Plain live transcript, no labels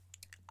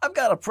I've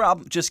got a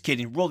problem. Just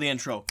kidding. Roll the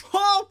intro.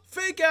 Oh,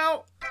 fake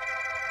out.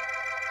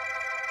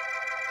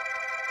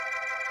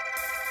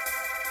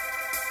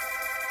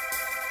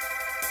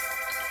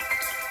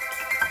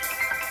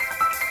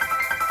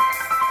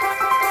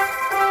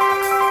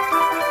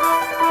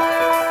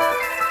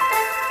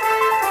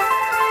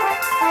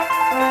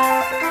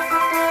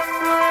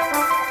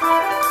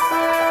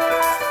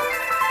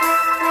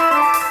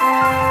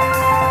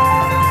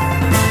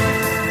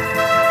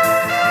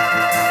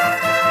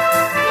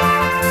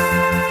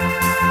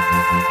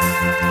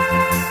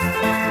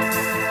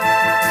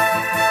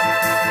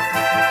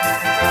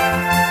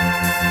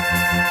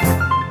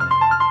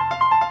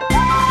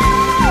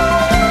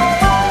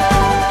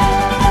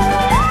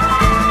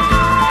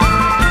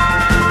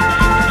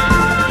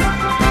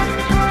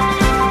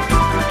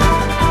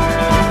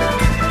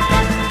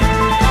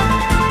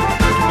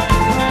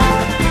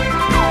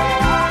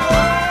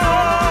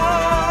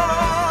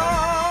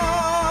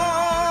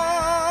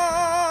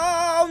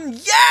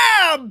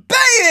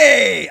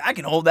 I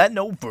can hold that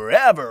note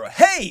forever.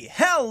 Hey,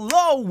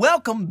 hello,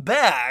 welcome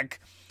back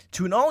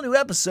to an all-new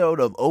episode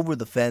of Over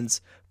the Fence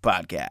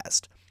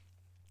podcast.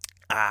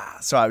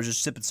 So I was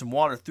just sipping some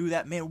water through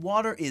that. Man,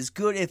 water is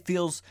good. It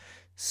feels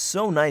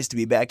so nice to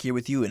be back here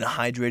with you and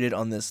hydrated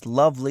on this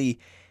lovely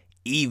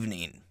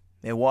evening.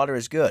 Man, water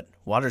is good.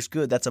 Water's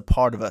good. That's a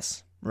part of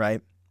us,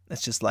 right?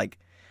 That's just like,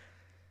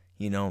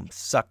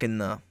 sucking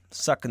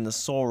the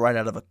soul right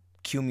out of a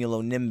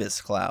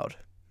cumulonimbus cloud.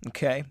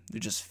 Okay?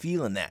 You're just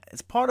feeling that.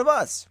 It's part of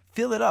us.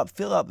 Fill it up,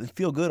 and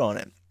feel good on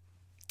it.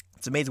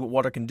 It's amazing what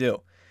water can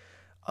do.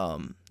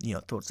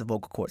 Throats the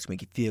vocal cords,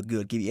 make you feel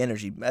good, give you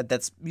energy.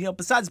 That's,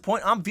 besides the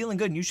point, I'm feeling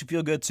good and you should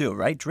feel good too,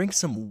 right? Drink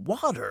some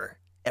water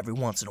every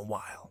once in a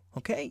while,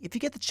 okay? If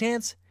you get the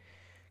chance,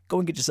 go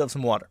and get yourself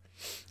some water.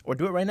 Or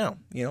do it right now.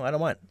 I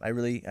don't mind. I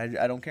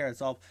don't care.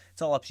 It's all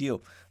up to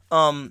you.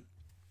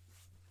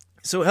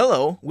 So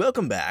hello,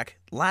 welcome back.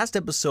 Last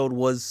episode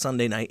was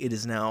Sunday night. It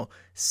is now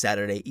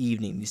Saturday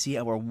evening. You see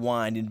how we're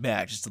winding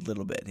back just a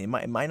little bit. It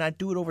might not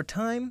do it over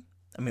time.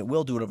 I mean, it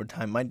will do it over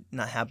time. It might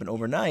not happen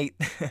overnight.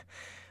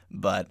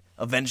 But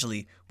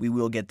eventually, we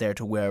will get there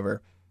to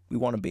wherever we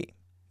want to be.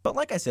 But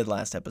like I said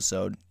last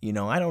episode,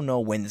 I don't know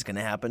when it's going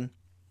to happen.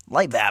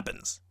 Life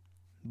happens.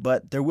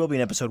 But there will be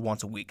an episode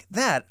once a week.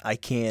 That I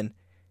can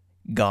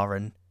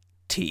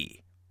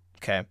guarantee.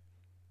 Okay?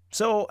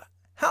 So,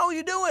 how are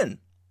you doing?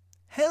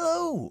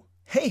 Hello.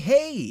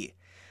 Hey.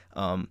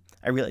 I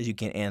realize you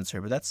can't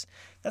answer, but that's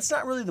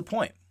not really the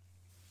point.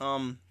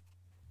 I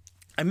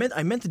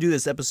meant to do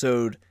this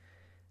episode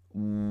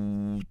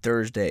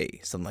Thursday,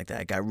 something like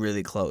that. I got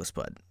really close,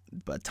 but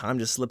time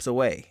just slips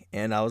away,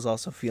 and I was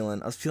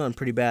feeling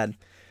pretty bad.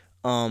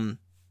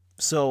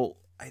 So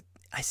I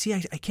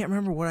can't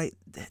remember what I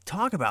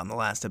talked about in the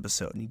last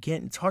episode, and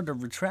it's hard to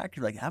retract.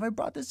 You're like, have I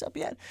brought this up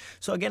yet?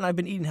 So again, I've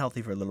been eating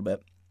healthy for a little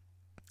bit.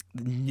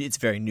 It's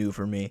very new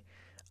for me.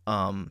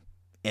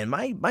 And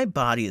my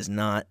body is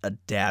not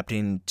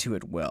adapting to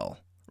it well,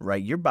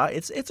 right? Your body,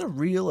 it's a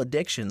real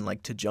addiction,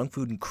 like to junk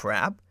food and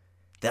crap.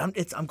 I'm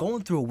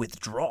going through a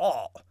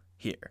withdrawal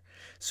here,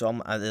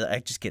 so I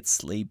just get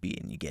sleepy,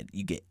 and you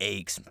get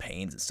aches and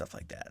pains and stuff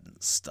like that, and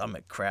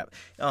stomach crap.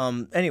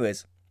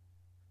 Anyways,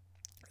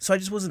 so I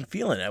just wasn't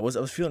feeling it. I was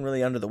feeling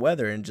really under the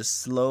weather, and just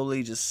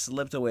slowly just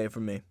slipped away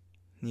from me.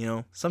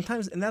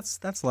 Sometimes, and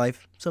that's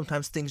life.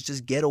 Sometimes things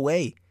just get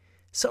away.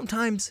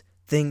 Sometimes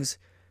things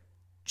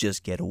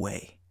just get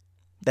away.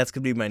 That's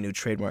going to be my new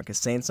trademark, is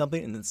saying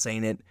something and then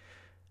saying it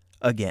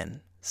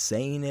again.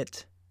 Saying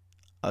it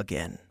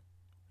again.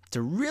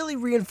 To really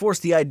reinforce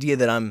the idea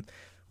that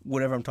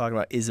whatever I'm talking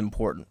about is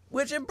important.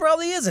 Which it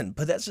probably isn't,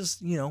 but that's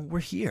just, we're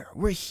here.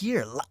 We're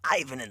here,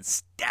 live and in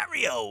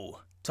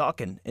stereo.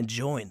 Talking,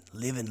 enjoying,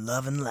 living,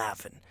 loving,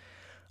 laughing.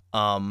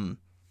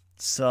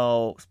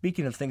 So,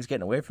 speaking of things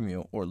getting away from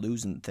you or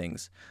losing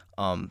things,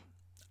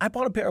 I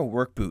bought a pair of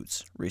work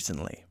boots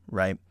recently,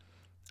 right?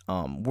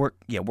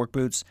 Work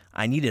boots.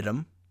 I needed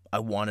them. I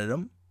wanted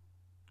them.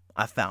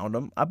 I found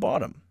them. I bought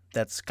them.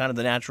 That's kind of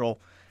the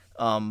natural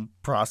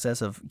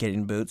process of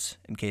getting boots,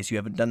 in case you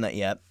haven't done that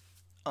yet.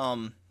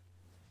 So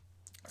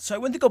I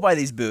went to go buy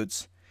these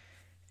boots,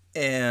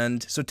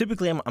 and so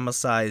typically I'm a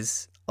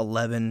size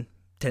 11,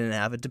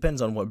 10.5. It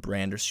depends on what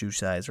brand or shoe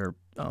size or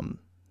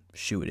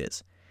shoe it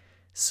is.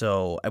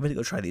 So I went to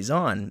go try these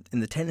on,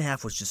 and the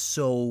 10.5 was just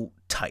so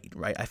tight,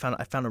 right? I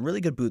found a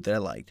really good boot that I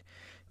liked.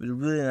 It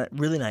was a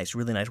really nice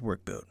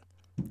work boot.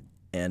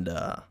 And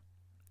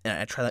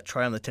I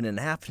try on the 10.5,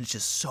 and it's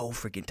just so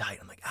freaking tight.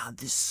 I'm like,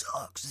 this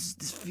sucks.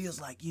 This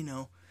feels like,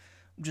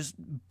 just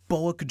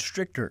boa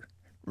constrictor,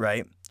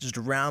 right? Just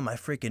around my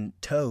freaking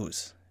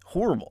toes.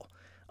 Horrible.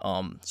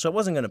 So I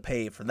wasn't going to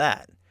pay for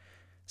that.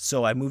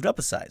 So I moved up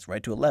a size,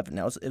 right, to 11.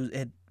 Now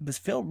it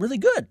felt really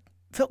good.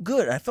 Felt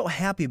good. I felt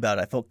happy about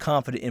it. I felt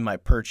confident in my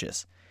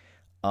purchase.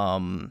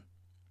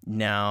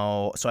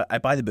 Now, so I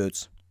buy the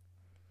boots,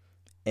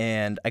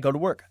 and I go to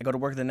work. I go to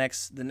work the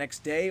next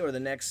day or the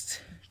next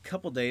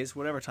couple days,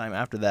 whatever time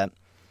after that.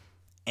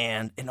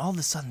 And all of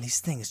a sudden, these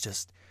things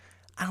just,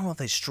 I don't know if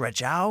they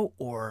stretch out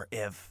or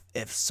if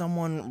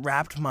someone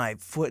wrapped my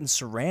foot in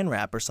saran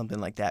wrap or something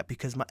like that,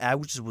 because I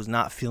just was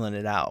not feeling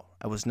it out.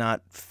 I was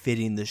not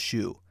fitting the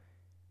shoe.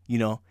 You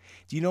know?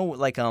 Do you know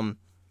like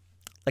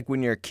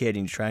when you're a kid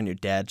and you try on your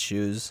dad's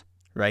shoes,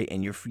 right?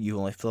 And you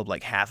only fill up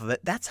like half of it.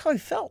 That's how I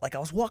felt. Like I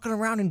was walking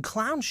around in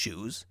clown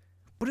shoes,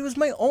 but it was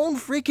my own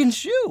freaking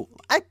shoe.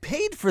 I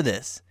paid for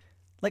this.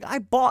 Like I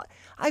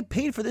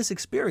paid for this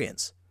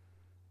experience.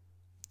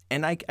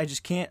 And I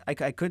just can't,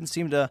 I couldn't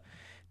seem to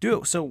do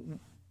it. So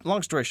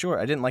long story short,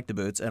 I didn't like the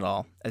boots at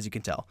all, as you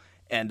can tell.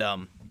 And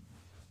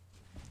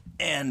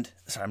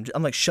sorry,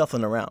 I'm like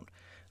shuffling around.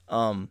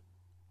 What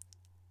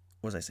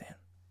was I saying?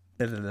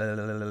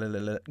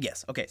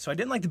 Yes. Okay. So I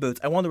didn't like the boots.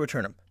 I wanted to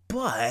return them,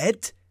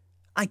 but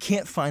I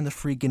can't find the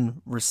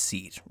freaking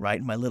receipt,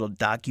 right? My little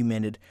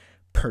documented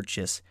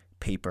purchase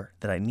paper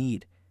that I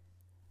need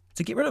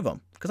to get rid of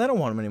them because I don't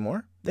want them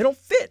anymore. They don't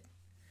fit.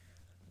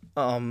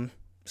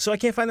 So I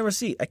can't find the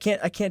receipt. I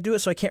can't do it.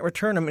 So I can't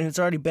return them, and it's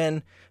already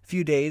been a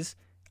few days.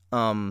 So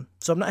I'm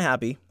not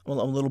happy. I'm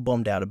a little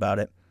bummed out about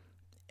it,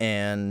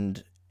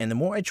 and the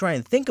more I try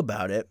and think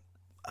about it,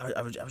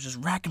 I was just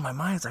racking my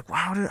mind. It's like,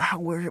 wow,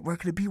 where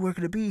could it be? Where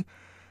could it be?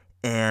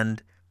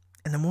 And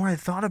the more I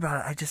thought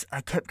about it,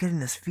 I kept getting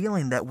this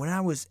feeling that when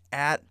I was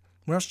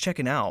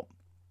checking out,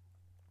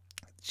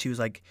 she was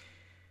like,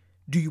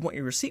 "Do you want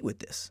your receipt with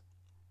this?"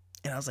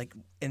 And I was like,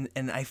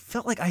 and I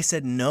felt like I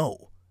said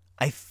no.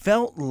 I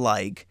felt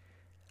like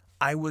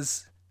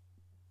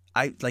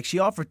she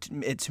offered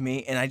it to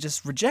me and I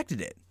just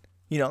rejected it.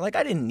 You know, like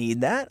I didn't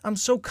need that. I'm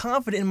so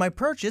confident in my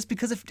purchase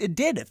because it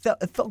did. It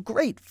felt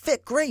great.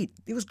 Fit great.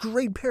 It was a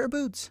great pair of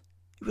boots.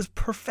 It was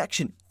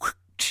perfection.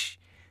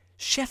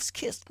 Chef's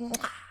kiss.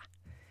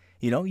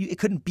 You know, it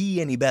couldn't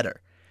be any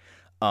better.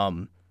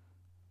 So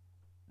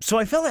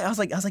I felt like I was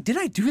like, did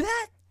I do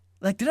that?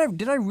 Like,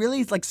 did I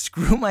really like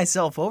screw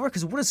myself over?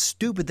 Because what a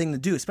stupid thing to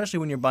do, especially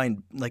when you're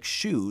buying like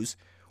shoes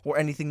or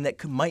anything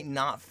that might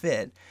not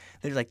fit.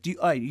 They're like,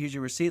 use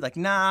your receipt? Like,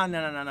 nah.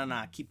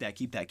 Keep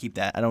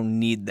that. I don't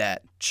need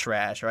that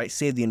trash, all right?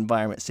 Save the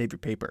environment, save your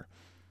paper.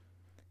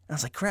 And I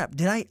was like, crap,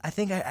 I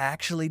think I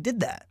actually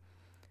did that.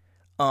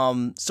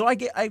 So I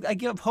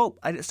give up hope.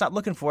 I stopped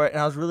looking for it,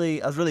 and I was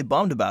really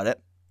bummed about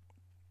it.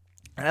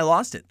 And I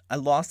lost it. I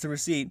lost the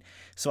receipt.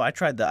 So I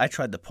tried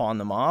to pawn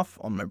them off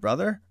on my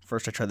brother.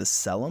 First I tried to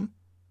sell them.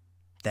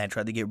 Then I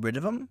tried to get rid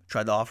of them.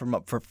 Tried to offer them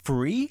up for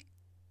free.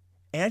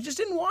 And I just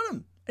didn't want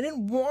them. I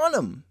didn't want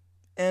them.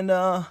 And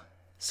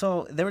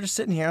so they were just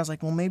sitting here. I was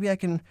like, well, maybe I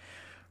can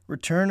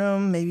return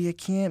them. Maybe I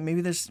can't.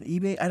 Maybe there's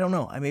eBay. I don't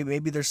know.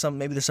 Maybe there's some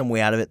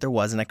way out of it. There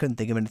wasn't. I couldn't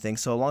think of anything.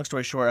 So long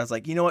story short, I was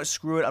like, you know what?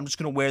 Screw it. I'm just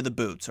gonna wear the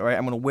boots. All right.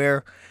 I'm gonna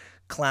wear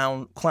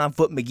Clownfoot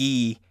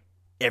McGee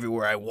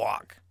everywhere I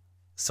walk.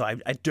 So I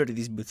dirty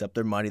these boots up.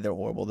 They're muddy. They're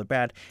horrible. They're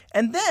bad.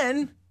 And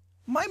then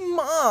my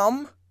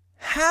mom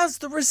has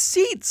the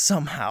receipt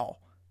somehow.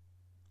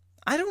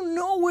 I don't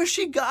know where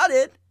she got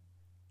it.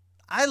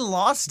 I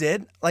lost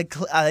it. Like,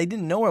 I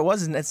didn't know where it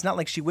was, and it's not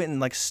like she went and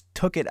like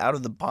took it out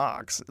of the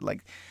box.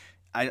 Like,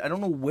 I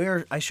don't know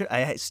where I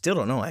still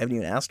don't know. I haven't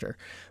even asked her.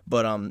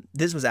 But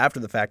this was after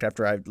the fact.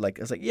 After I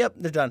was like, yep,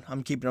 they're done.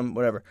 I'm keeping them,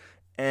 whatever.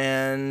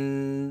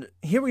 And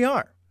here we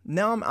are.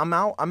 Now I'm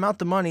out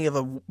the money of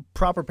a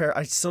proper pair.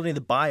 I still need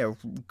to buy a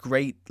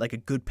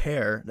good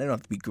pair. They don't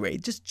have to be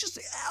great. Just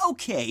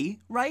okay,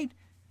 right?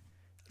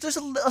 Just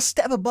a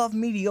step above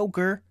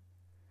mediocre.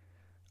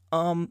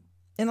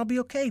 And I'll be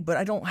okay, but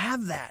I don't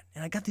have that.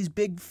 And I got these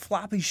big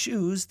floppy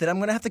shoes that I'm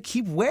going to have to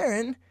keep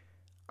wearing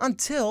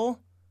until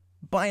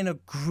buying a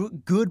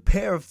good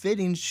pair of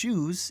fitting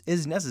shoes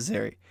is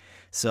necessary.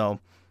 So,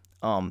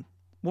 what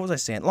was I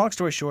saying? Long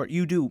story short,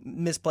 you do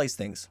misplace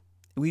things.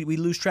 We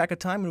lose track of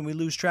time and we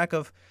lose track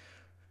of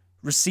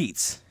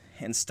receipts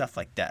and stuff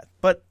like that.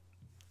 But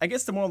I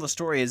guess the moral of the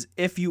story is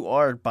if you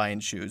are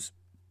buying shoes,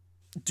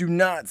 do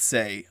not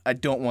say, I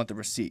don't want the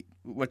receipt,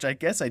 which I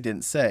guess I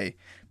didn't say.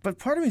 But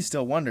part of me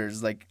still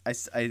wonders, like, I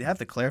have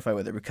to clarify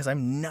with her because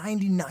I'm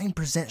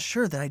 99%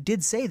 sure that I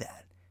did say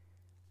that.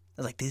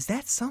 I was like, is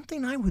that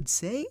something I would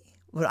say?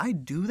 Would I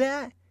do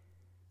that?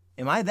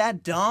 Am I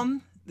that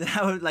dumb that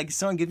I would, like,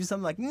 someone gives me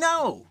something like,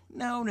 no.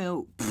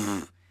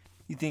 Pfft.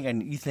 You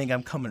think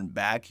I'm coming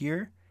back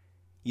here?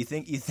 You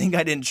think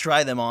I didn't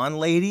try them on,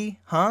 lady?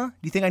 Huh?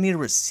 Do you think I need a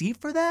receipt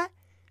for that?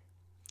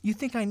 You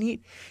think I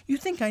need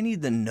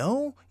the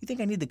no? You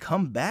think I need to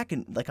come back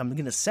and like I'm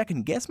going to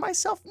second guess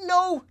myself?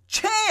 No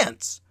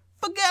chance.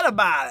 Forget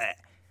about it.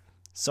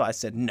 So I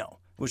said no,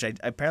 which I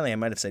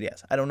might have said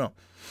yes. I don't know.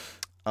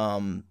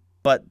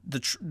 But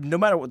no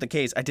matter what the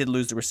case, I did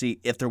lose the receipt.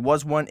 If there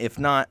was one, if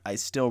not, I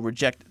still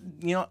reject.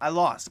 You know, I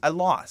lost.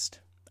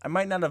 I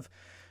might not have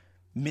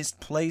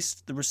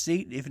misplaced the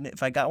receipt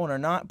if I got one or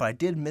not, but I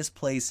did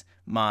misplace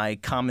my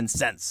common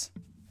sense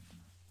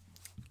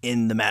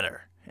in the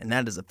matter. And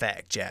that is a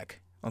fact, Jack.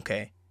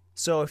 Okay?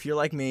 So if you're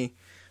like me,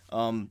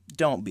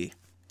 don't be.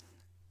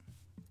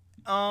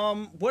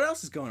 What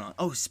else is going on?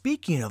 Oh,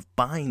 speaking of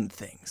buying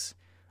things.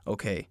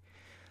 Okay.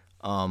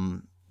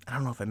 I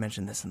don't know if I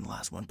mentioned this in the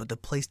last one, but the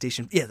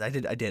PlayStation, yes, I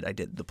did.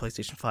 The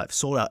PlayStation 5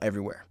 sold out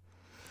everywhere.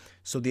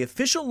 So the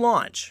official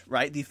launch,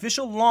 right? The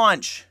official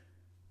launch.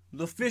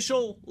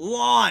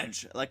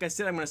 Like I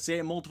said, I'm going to say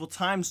it multiple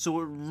times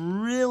so it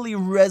really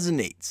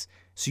resonates.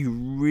 So you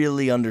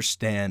really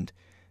understand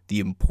the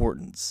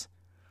importance,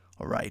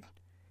 all right,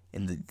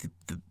 and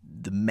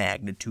the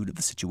magnitude of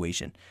the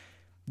situation.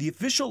 The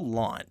official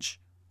launch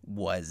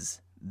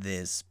was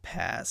this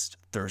past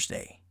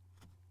Thursday.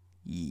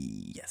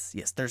 Yes,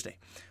 Thursday.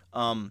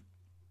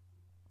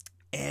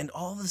 And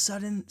all of a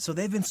sudden, so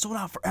they've been sold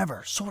out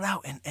forever,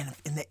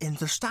 and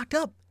they're stocked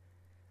up.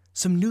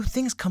 Some new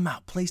things come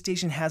out.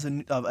 PlayStation has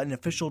an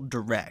official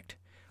direct.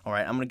 All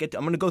right, I'm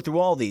gonna go through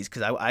all these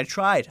because I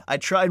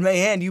tried my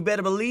hand. You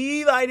better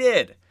believe I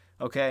did.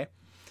 Okay,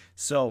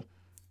 so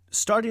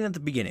starting at the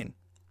beginning,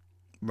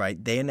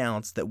 right? They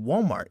announced that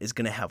Walmart is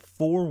gonna have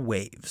 4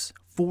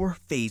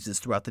 phases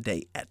throughout the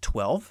day at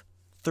 12,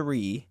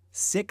 3,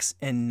 6,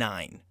 and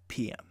 9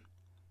 p.m.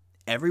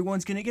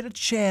 Everyone's gonna get a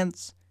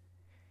chance.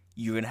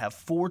 You're gonna have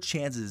 4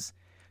 chances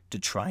to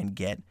try and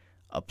get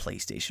a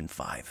PlayStation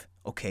 5.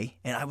 Okay,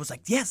 and I was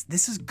like, yes,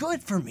 this is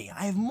good for me.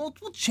 I have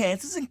multiple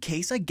chances in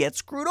case I get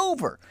screwed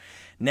over.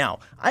 Now,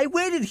 I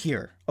waited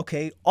here,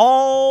 okay,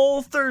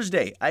 all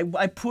Thursday.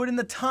 I put in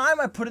the time,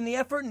 I put in the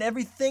effort and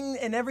everything,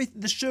 and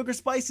the sugar,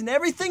 spice, and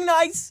everything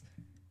nice,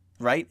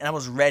 right? And I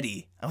was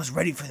ready.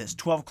 For this.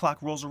 12 o'clock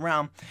rolls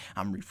around.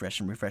 I'm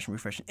refreshing.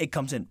 It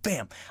comes in,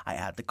 bam. I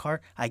add the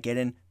cart. I get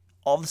in.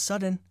 All of a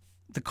sudden,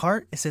 the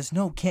cart, it says,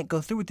 no, can't go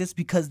through with this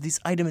because this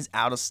item is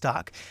out of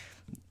stock.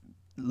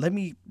 Let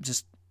me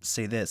just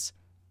say this.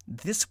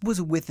 This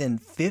was within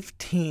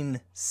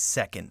 15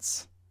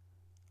 seconds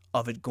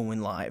of it going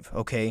live,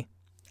 okay?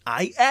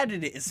 I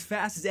added it as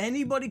fast as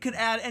anybody could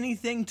add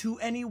anything to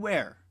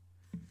anywhere.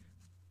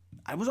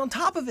 I was on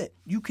top of it.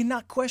 You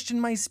cannot question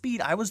my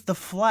speed. I was the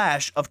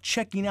Flash of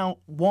checking out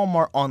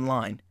Walmart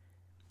online.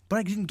 But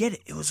I didn't get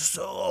it. It was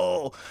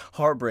so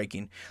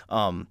heartbreaking.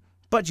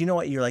 But you know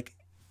what? You're like,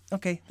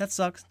 okay, that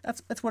sucks.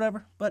 That's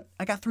whatever. But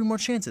I got 3 more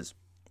chances.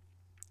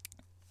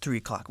 3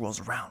 o'clock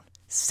rolls around.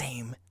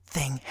 Same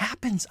thing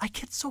happens. I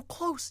get so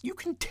close. You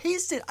can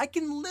taste it. I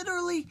can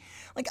literally,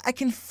 I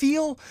can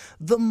feel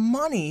the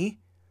money,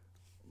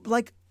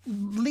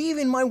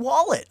 leaving my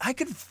wallet. I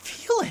could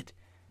feel it.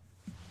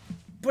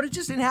 But it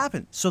just didn't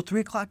happen. So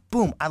 3 o'clock,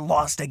 boom, I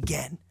lost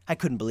again. I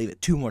couldn't believe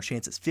it. 2 more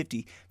chances.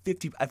 50.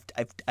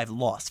 I've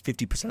lost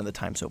 50% of the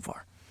time so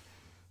far.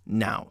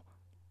 Now,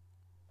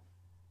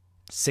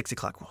 6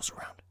 o'clock rolls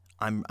around.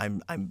 I'm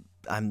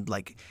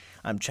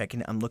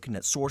checking it. I'm looking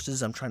at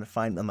sources. I'm trying to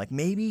find. I'm like,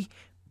 maybe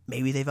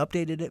they've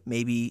updated it.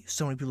 Maybe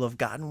so many people have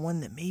gotten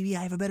one that maybe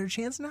I have a better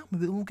chance now.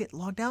 Maybe it won't get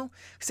logged out.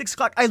 6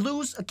 o'clock, I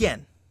lose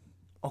again.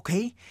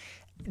 Okay,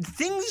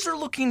 things are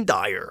looking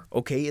dire.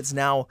 Okay, it's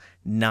now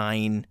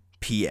 9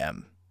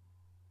 p.m.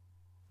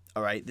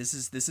 All right, this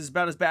is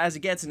about as bad as it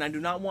gets, and I do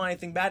not want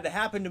anything bad to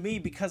happen to me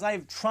because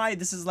I've tried.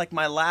 This is like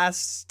my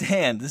last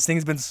stand. This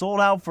thing's been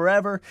sold out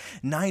forever.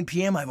 9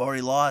 p.m. I've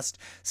already lost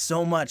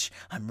so much.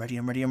 I'm ready.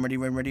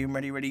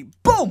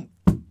 Boom!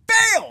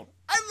 Failed!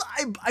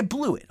 I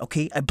blew it,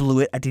 okay? I blew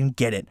it. I didn't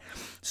get it.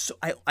 So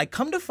I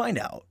come to find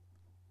out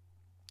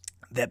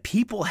that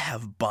people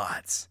have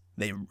bots.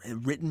 They've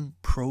written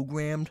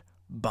programmed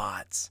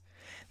bots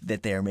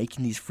that they are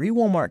making these free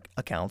Walmart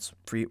accounts.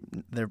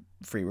 They're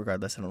free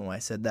regardless. I don't know why I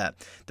said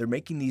that. They're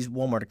making these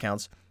Walmart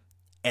accounts,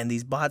 and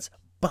these bots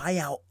buy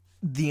out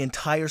the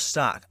entire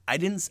stock. I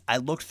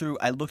looked through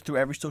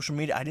every social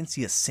media. I didn't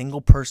see a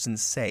single person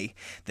say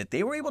that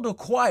they were able to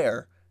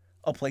acquire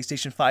a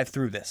PlayStation 5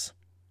 through this.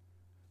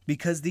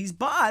 Because these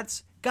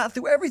bots got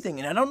through everything.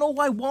 And I don't know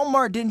why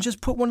Walmart didn't just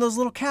put one of those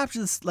little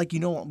captions. Like,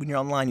 when you're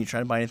online, you try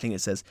to buy anything,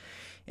 it says,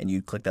 and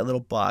you click that little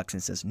box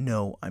and it says,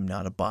 no, I'm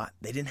not a bot.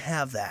 They didn't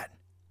have that.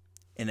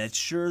 And it's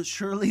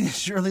surely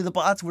the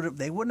bots wouldn't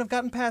have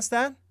gotten past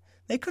that.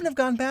 They couldn't have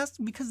gotten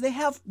past because they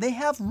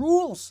have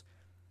rules.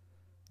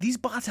 These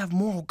bots have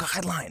moral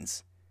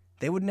guidelines.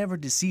 They would never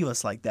deceive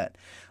us like that.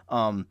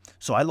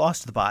 So I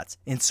lost the bots,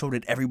 and so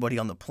did everybody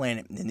on the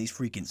planet. And these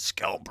freaking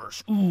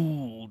scalpers,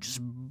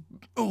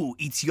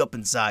 eats you up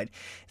inside.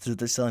 So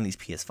they're selling these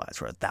PS5s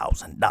for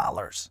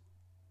 $1,000.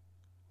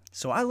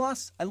 So I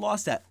lost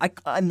that.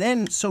 And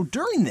then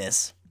during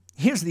this,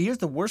 here's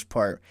the worst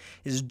part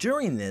is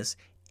during this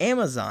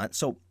Amazon.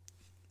 So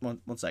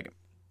one second.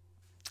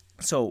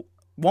 So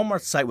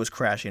Walmart's site was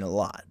crashing a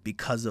lot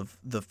because of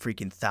the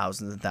freaking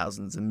thousands and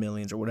thousands and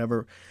millions or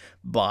whatever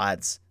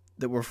bots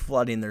that were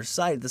flooding their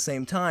site at the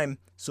same time.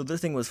 So their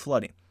thing was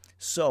flooding.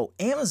 So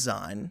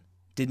Amazon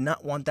did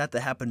not want that to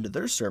happen to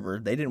their server.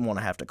 They didn't want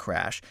to have to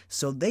crash.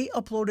 So they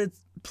uploaded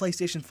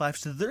PlayStation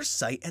 5s to their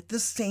site at the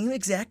same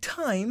exact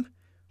time,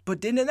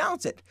 but didn't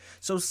announce it.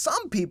 So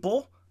some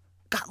people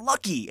got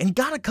lucky and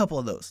got a couple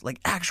of those, like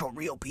actual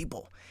real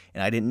people.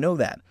 And I didn't know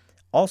that.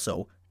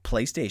 Also,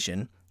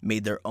 PlayStation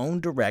made their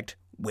own direct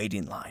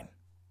waiting line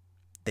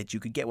that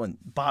you could get one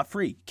bot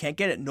free. Can't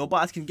get it. No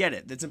bots can get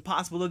it. That's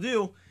impossible to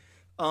do.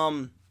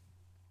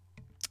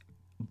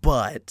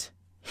 But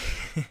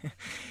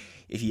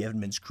If you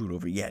haven't been screwed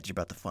over yet, you're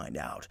about to find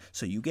out.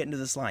 So you get into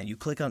this line. You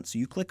click on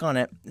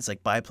it. It's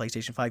like buy a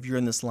PlayStation 5. You're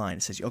in this line.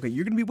 It says, okay,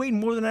 you're going to be waiting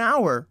more than an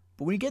hour.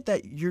 But when you get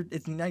that,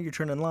 now your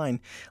turn in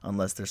line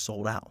unless they're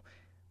sold out.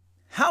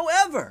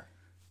 However,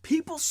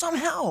 people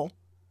somehow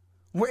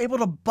were able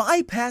to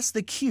bypass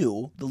the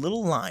queue, the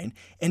little line,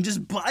 and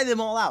just buy them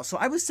all out. So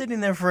I was sitting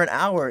there for an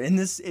hour in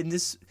this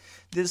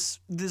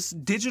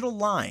digital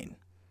line.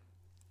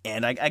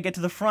 And I get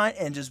to the front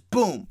and just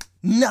boom,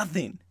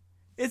 nothing.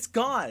 It's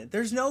gone.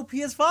 There's no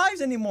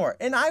PS5s anymore.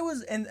 And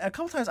a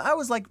couple times I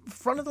was like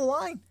front of the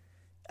line.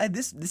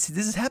 This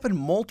has happened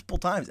multiple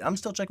times. I'm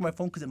still checking my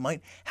phone because it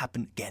might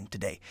happen again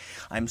today.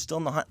 I'm still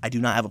in the hunt. I do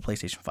not have a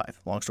PlayStation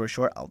 5. Long story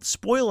short,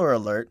 spoiler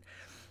alert,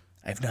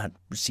 I have not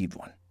received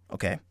one.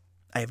 Okay?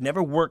 I have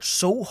never worked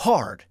so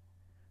hard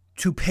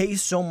to pay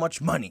so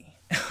much money.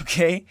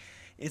 Okay?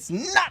 It's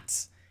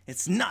nuts.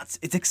 It's nuts.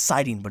 It's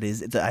exciting, but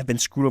I've been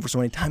screwed over so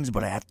many times,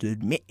 but I have to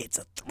admit, it's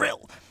a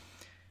thrill.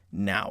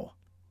 Now,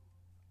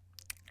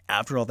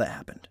 after all that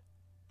happened,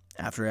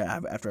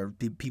 after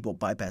people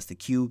bypassed the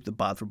queue, the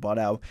bots were bought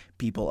out,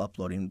 people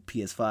uploading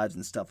PS5s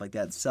and stuff like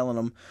that, selling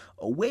them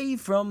away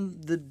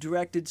from the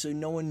directed so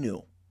no one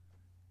knew.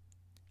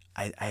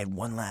 I had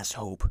one last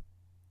hope.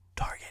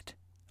 Target.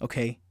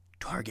 Okay?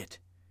 Target.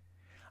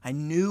 I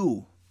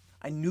knew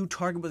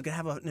Target was going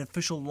to have an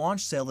official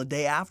launch sale the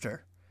day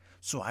after.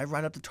 So I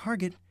ride up to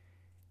Target,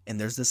 and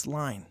there's this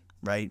line,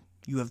 right?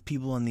 You have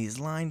people in these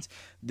lines.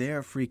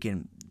 They're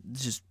freaking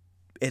just.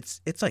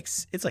 It's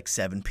like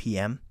 7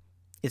 p.m.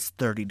 It's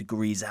 30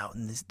 degrees out,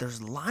 and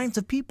there's lines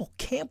of people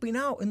camping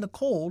out in the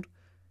cold.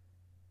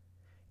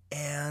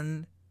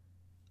 And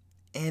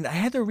I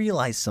had to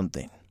realize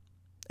something.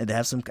 And to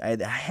have some,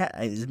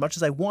 as much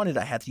as I wanted,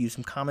 I had to use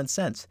some common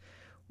sense.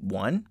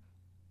 One,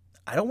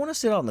 I don't want to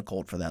sit out in the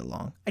cold for that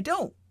long. I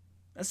don't.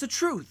 That's the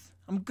truth.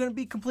 I'm going to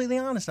be completely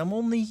honest. I'm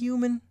only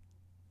human,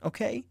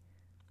 okay?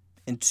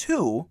 And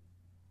two,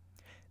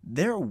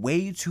 there are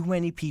way too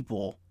many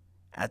people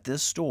at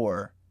this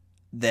store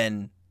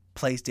than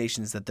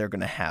PlayStations that they're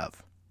going to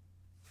have.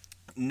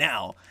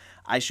 Now,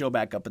 I show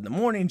back up in the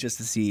morning just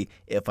to see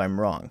if I'm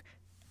wrong.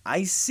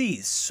 I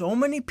see so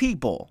many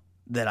people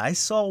that I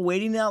saw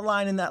waiting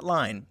in that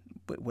line.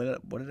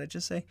 What did I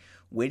just say?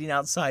 Waiting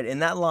outside in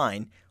that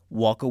line.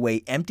 Walk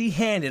away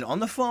empty-handed on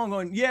the phone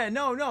going, yeah,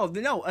 no,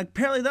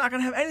 apparently they're not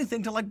going to have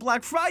anything till like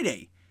Black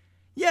Friday.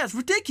 Yeah, it's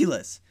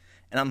ridiculous.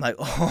 And I'm like,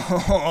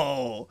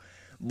 oh,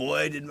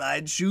 boy, did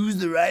I choose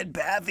the right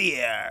path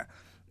here.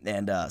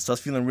 And so I was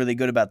feeling really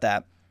good about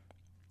that.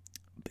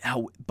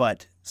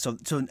 But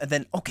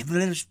then, okay,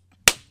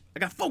 I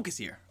got focus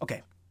here.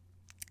 Okay.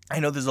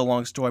 I know this is a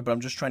long story, but I'm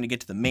just trying to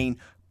get to the main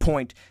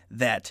point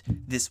that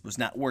this was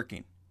not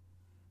working.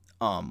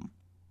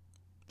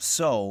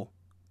 So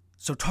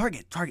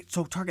Target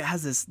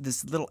has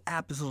this little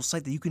app, this little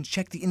site that you can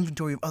check the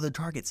inventory of other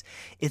Targets.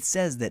 It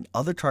says that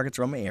other Targets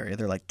around my area,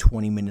 they're like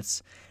 20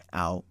 minutes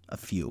out, a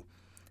few,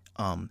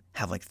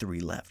 have like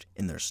 3 left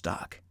in their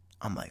stock.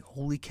 I'm like,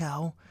 holy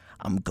cow,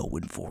 I'm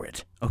going for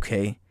it,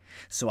 okay?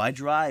 So I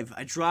drive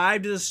to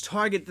this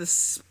Target, the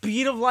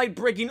speed of light,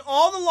 breaking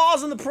all the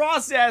laws in the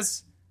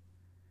process.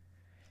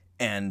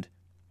 And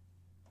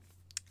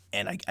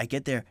I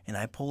get there, and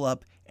I pull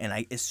up,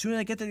 and as soon as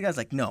I get there, the guy's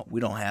like, no, we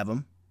don't have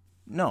them.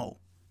 No,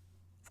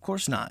 of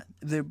course not.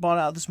 They bought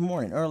out this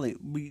morning early.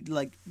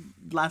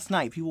 Last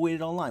night, people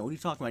waited online. What are you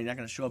talking about? You're not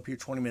going to show up here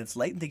 20 minutes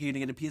late and think you're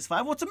going to get a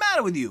PS5? What's the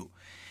matter with you?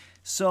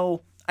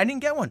 So I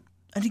didn't get one.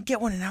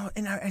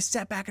 And I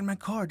sat back in my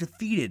car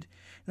defeated.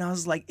 And I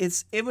was like,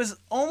 it was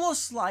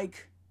almost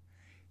like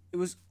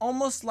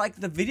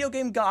the video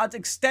game gods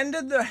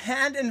extended their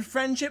hand in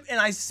friendship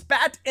and I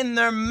spat in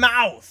their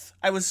mouth.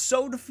 I was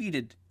so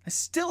defeated. I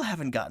still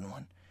haven't gotten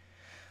one.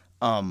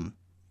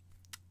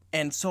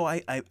 And so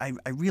I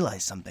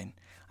realized something.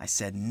 I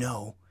said,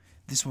 no,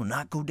 this will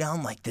not go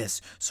down like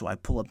this. So I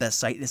pull up that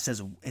site and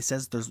it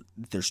says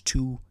there's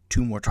two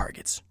more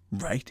Targets,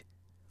 right?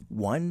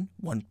 One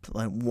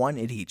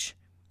at each.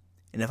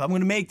 And if I'm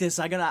gonna make this,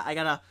 I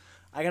gotta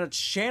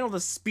channel the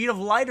speed of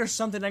light or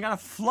something. I gotta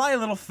fly a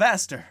little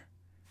faster.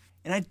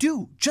 And I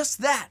do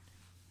just that.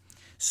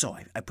 So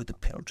I put the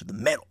pedal to the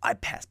metal. I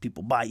pass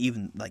people by,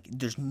 even like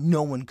there's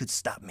no one could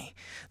stop me.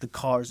 The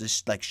cars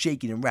is like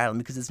shaking and rattling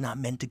because it's not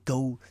meant to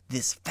go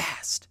this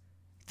fast.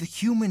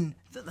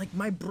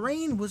 My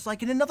brain was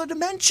like in another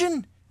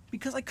dimension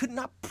because I could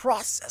not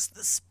process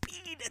the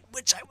speed at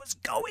which I was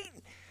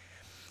going.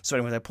 So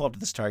anyways, I pull up to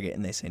this Target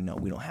and they say, no,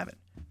 we don't have it.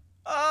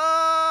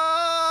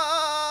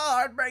 Oh,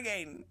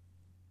 heartbreaking.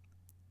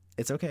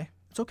 It's okay.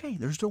 It's okay.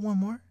 There's still one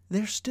more.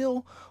 There's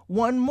still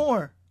one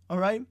more. All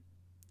right.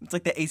 It's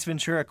like the Ace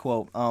Ventura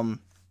quote.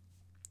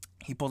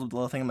 He pulls up the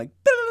little thing. I'm like,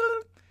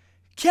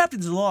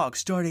 Captain's log,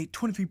 stardate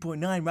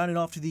 23.9, rounded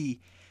off to the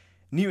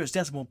nearest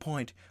decimal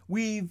point.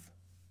 We've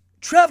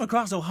traveled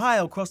across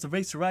Ohio, across the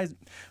race horizon.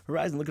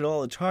 Look at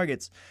all the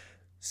targets.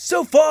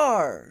 So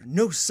far,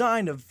 no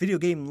sign of video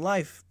game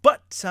life,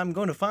 but I'm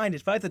going to find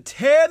it. If I have to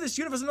tear this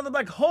universe another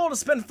black hole to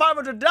spend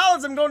 $500,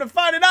 I'm going to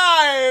find it.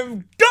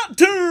 I've got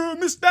to,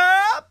 mister!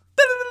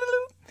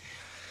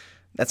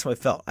 That's how I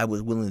felt. I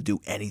was willing to do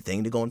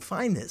anything to go and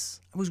find this.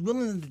 I was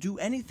willing to do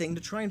anything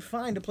to try and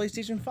find a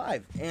PlayStation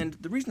 5. And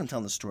the reason I'm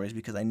telling this story is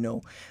because I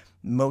know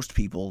most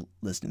people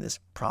listening to this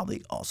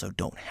probably also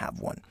don't have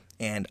one.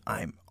 And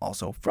I'm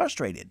also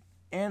frustrated.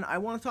 And I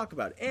want to talk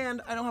about it. And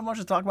I don't have much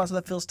to talk about, so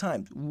that fills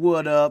time.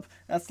 What up?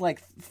 That's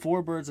like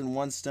 4 birds in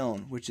 1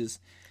 stone, which is,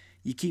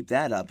 you keep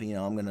that up, they're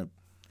going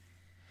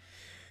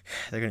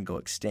to go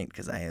extinct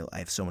because I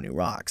have so many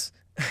rocks.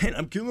 And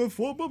I'm killing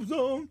 4 birds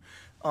stone.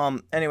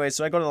 Anyway,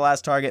 so I go to the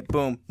last Target,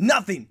 boom,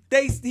 nothing.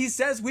 He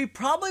says we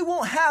probably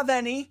won't have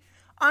any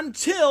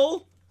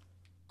until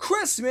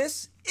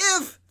Christmas,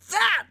 if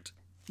that.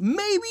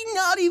 Maybe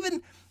not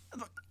even.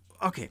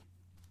 Okay.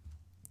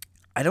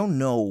 I don't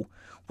know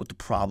what the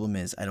problem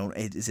is.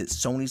 Is it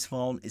Sony's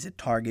fault? Is it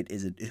Target?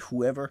 Is it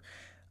whoever?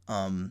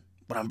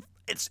 But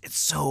it's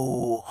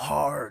so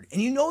hard.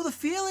 And you know the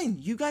feeling.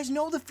 You guys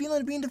know the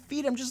feeling of being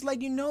defeated. I'm just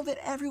letting you know that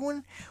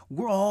everyone,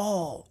 we're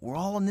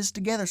all in this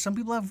together. Some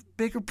people have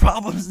bigger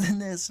problems than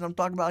this. And I'm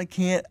talking about I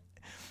can't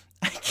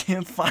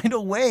find a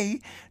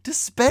way to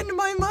spend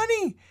my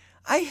money.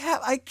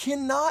 I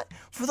cannot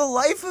for the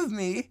life of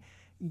me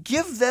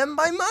give them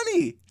my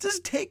money.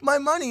 Just take my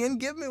money and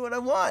give me what I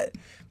want.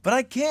 But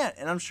I can't.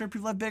 And I'm sure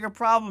people have bigger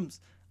problems.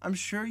 I'm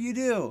sure you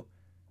do.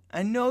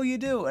 I know you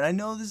do, and I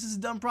know this is a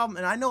dumb problem,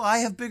 and I know I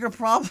have bigger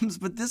problems,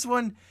 but this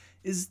one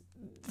is,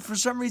 for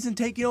some reason,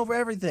 taking over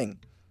everything,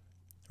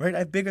 right? I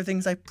have bigger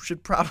things I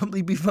should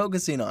probably be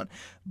focusing on,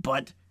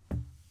 but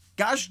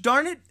gosh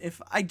darn it,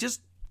 if I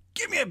just,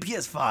 give me a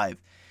PS5.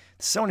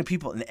 So many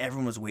people, and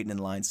everyone was waiting in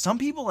line. Some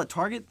people at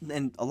Target,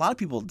 and a lot of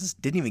people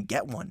just didn't even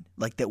get one,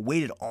 like that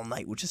waited all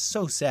night, which is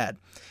so sad.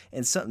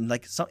 And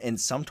in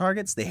some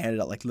Targets, they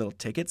handed out like little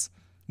tickets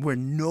where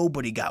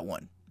nobody got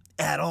one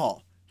at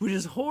all, which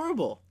is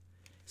horrible.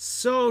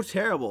 So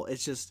terrible.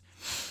 It's just,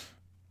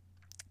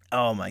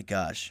 oh my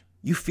gosh.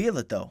 You feel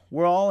it though.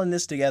 We're all in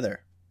this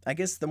together. I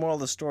guess the moral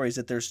of the story is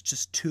that there's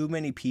just too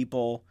many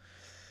people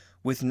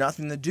with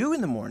nothing to do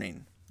in the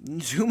morning.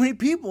 Too many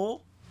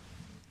people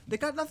that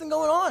got nothing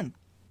going on.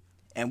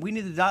 And we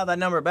need to dial that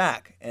number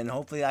back. And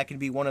hopefully I can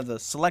be one of the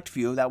select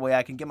few. That way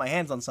I can get my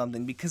hands on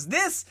something. Because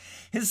this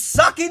is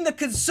sucking the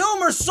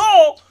consumer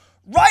soul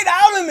right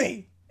out of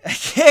me. I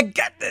can't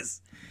get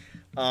this.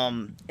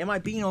 Am I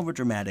being over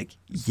dramatic?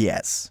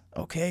 Yes.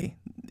 Okay.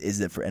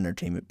 Is it for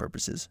entertainment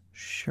purposes?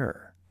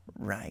 Sure.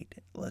 Right.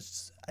 I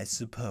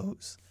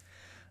suppose.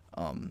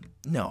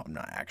 No, I'm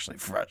not actually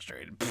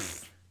frustrated.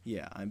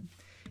 Yeah,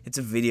 it's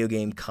a video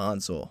game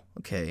console.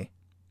 Okay.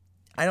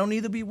 I don't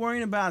need to be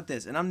worrying about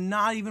this, and I'm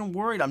not even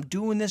worried. I'm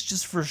doing this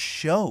just for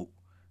show.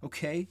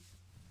 Okay.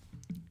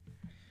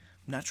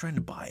 I'm not trying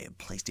to buy a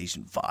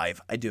PlayStation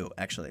 5. I do,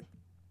 actually.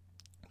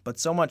 But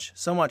so much,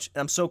 and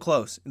I'm so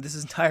close. This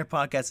entire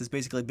podcast has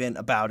basically been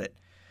about it.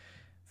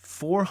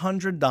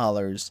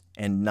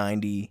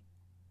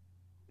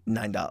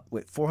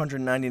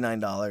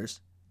 $499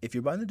 if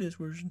you're buying the disc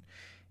version,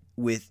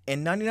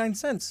 and 99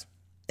 cents.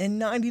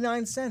 And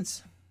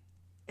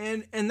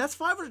that's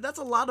 $500. That's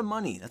a lot of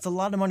money. That's a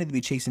lot of money to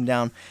be chasing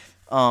down.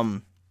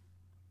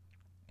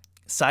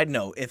 Side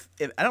note, if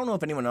I don't know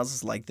if anyone else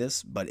is like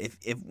this, but if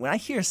when I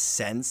hear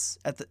cents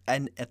at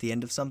the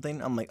end of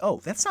something, I'm like,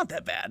 oh, that's not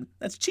that bad.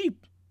 That's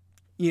cheap.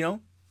 It's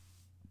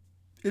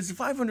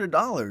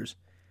 $500,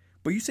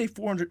 but you say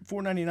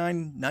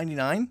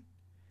 $499.99.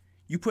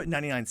 You put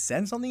 99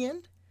 cents on the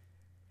end.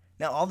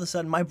 Now all of a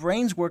sudden my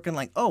brain's working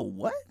like, oh,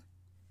 what?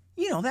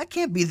 That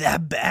can't be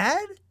that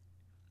bad.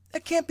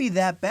 That can't be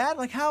that bad.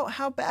 Like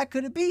how bad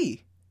could it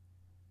be?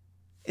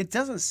 It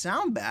doesn't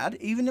sound bad,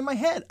 even in my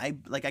head. I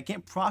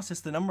can't process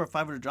the number of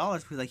 $500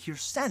 because I hear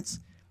cents.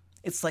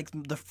 It's like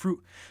the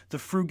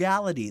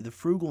frugality, the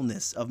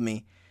frugalness of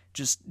me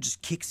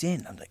just kicks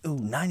in. I'm like, ooh,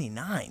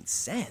 99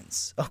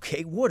 cents.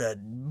 Okay, what a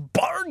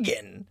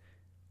bargain.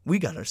 We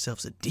got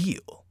ourselves a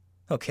deal.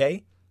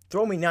 Okay?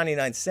 Throw me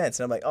 99 cents.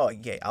 And I'm like, oh,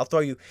 okay, I'll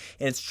throw you.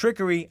 And it's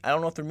trickery. I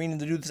don't know if they're meaning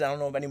to do this. I don't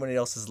know if anybody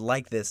else is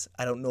like this.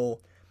 I don't know.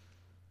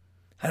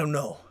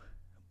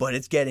 But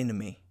it's getting to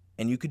me.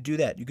 And you could do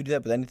that. You could do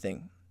that with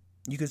anything.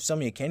 You could sell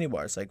me a candy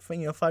bar. It's like,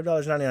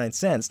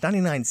 $5.99.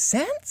 99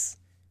 cents?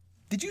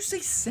 Did you say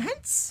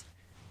cents?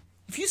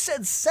 If you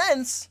said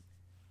cents,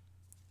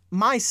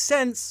 my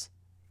sense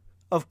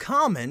of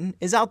common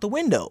is out the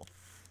window.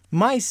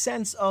 My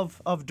sense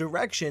of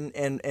direction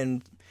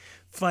and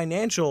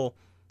financial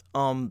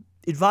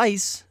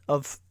advice,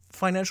 of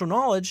financial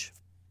knowledge,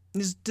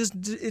 is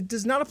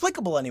not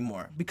applicable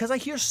anymore because I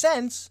hear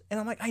cents and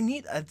I'm like, I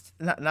need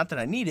not that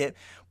I need it,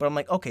 but I'm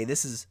like, okay,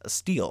 this is a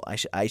steal.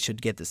 I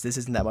should get this. This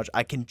isn't that much.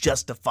 I can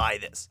justify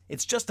this.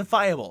 It's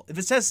justifiable. If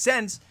it says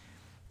cents,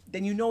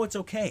 then you know it's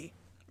okay,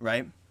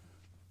 right?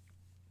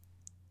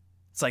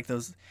 It's like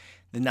the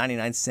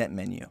 99-cent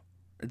menu.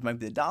 It might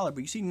be $1,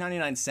 but you see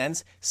 99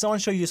 cents. Someone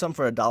show you something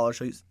for $1,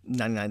 show you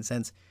 99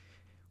 cents.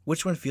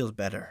 Which one feels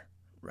better,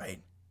 right?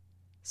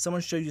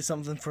 Someone showed you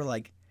something for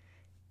like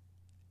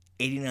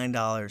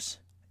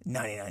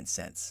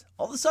 $89.99.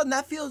 All of a sudden,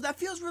 that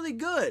feels really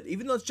good.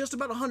 Even though it's just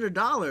about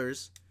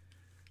 $100,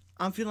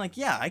 I'm feeling like,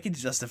 yeah, I could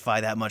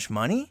justify that much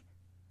money.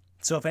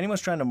 So if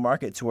anyone's trying to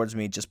market towards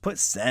me, just put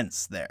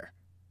sense there.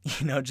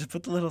 Just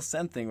put the little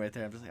sense thing right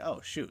there. I'm just like,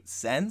 oh, shoot,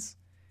 sense?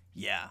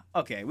 Yeah,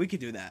 okay, we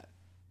could do that.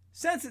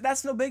 Sense,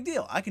 that's no big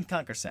deal. I can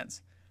conquer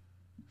sense.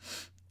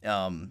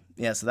 So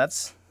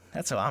that's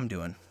how I'm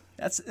doing.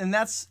 And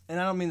I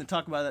don't mean to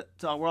talk about it.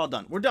 We're all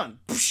done. We're done.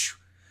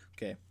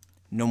 Okay.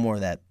 No more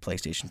of that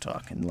PlayStation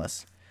talk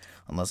unless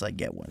I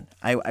get one.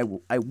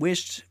 I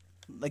wished,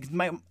 like,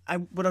 what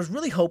I was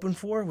really hoping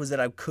for was that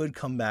I could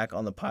come back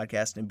on the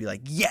podcast and be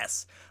like,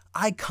 yes,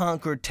 I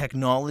conquered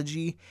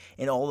technology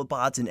and all the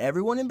bots and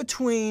everyone in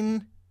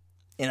between,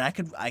 and I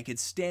could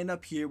stand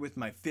up here with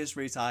my fist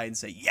raised high and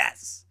say,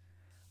 yes,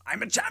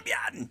 I'm a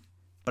champion.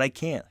 But I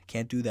can't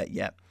do that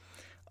yet.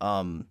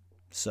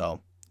 So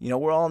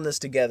we're all in this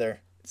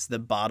together. It's the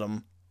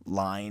bottom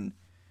line.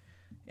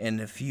 And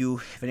if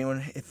you're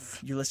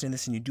listening to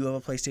this and you do have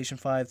a PlayStation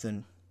 5,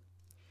 then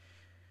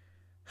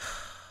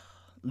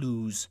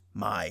lose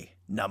my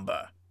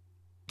number.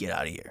 Get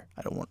out of here.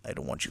 I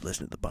don't want you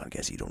listening to the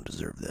podcast. You don't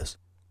deserve this.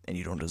 And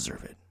you don't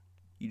deserve it.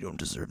 You don't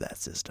deserve that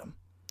system.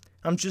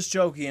 I'm just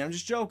joking.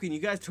 You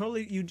guys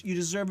totally, you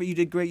deserve it. You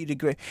did great.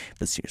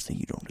 But seriously,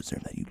 you don't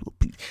deserve that. You little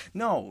piece.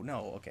 No,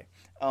 okay.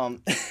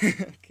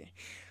 Okay.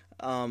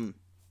 What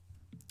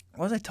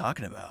was I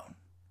talking about?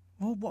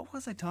 Well, what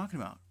was I talking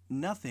about?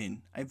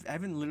 Nothing.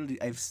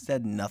 I've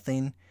said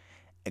nothing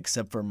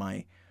except for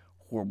my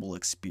horrible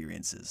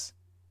experiences.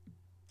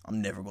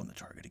 I'm never going to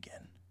Target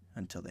again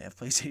until they have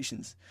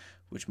PlayStations,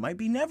 which might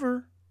be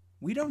never.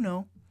 We don't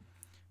know.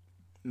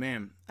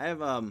 Man, I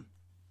have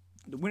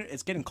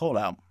it's getting cold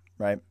out,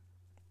 right?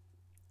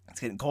 It's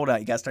getting cold out.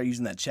 You got to start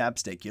using that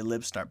chapstick. Your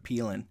lips start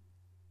peeling.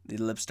 The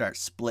lips start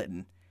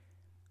splitting.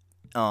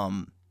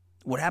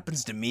 What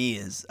happens to me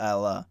is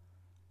I'll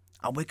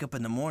wake up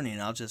in the morning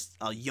and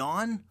I'll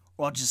yawn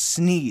or I'll just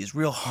sneeze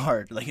real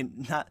hard, like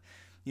not,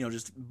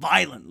 just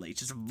violently,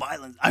 just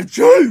violent. I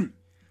chew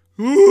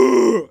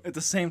at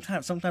the same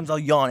time. Sometimes I'll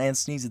yawn and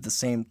sneeze at the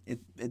same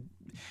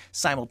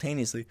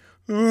simultaneously,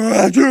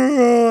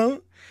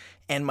 and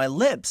my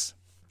lips.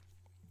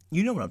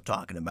 You know what I'm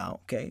talking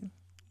about, okay?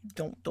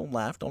 Don't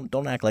laugh.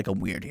 Don't act like I'm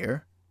weird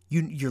here.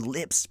 Your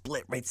lips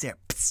split right there.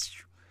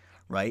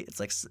 Right? It's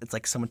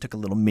like someone took a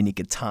little mini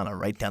katana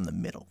right down the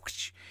middle.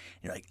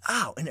 You're like,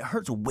 ow, and it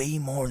hurts way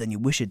more than you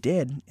wish it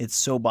did. It's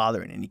so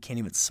bothering, and you can't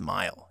even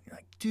smile. You're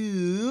like,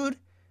 dude,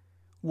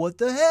 what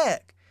the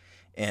heck?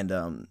 And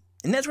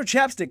that's where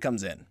chapstick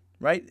comes in,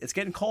 right? It's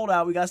getting cold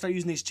out. We gotta start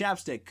using these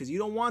chapstick because you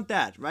don't want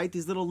that, right?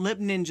 These little lip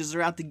ninjas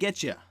are out to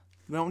get you.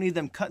 We don't need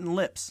them cutting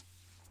lips.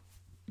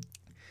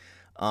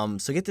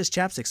 So get this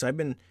chapstick. So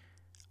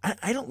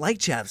I don't like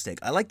chapstick.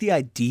 I like the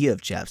idea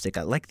of chapstick.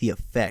 I like the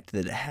effect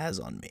that it has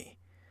on me.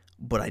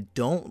 But I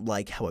don't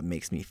like how it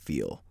makes me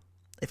feel.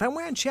 If I'm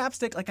wearing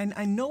chapstick, like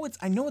I know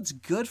it's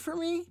good for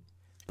me,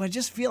 but I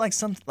just feel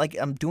like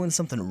I'm doing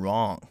something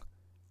wrong,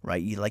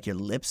 right? Your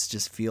lips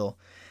just feel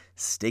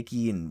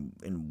sticky and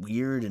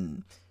weird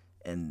and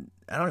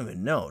I don't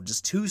even know,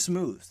 just too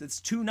smooth. It's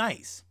too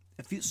nice.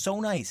 It feels so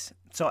nice.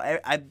 So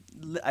I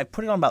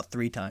put it on about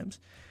 3 times,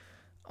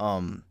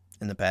 in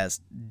the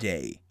past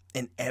day,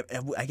 and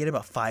I get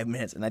about 5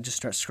 minutes and I just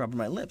start scrubbing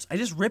my lips. I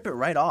just rip it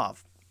right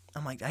off.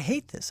 I'm like, I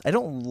hate this. I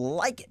don't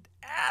like it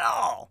at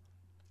all.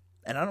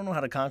 And I don't know how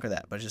to conquer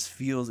that, but it just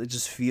feels,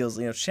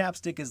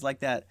 chapstick is like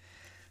that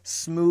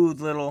smooth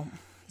little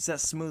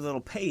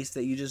paste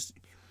that it just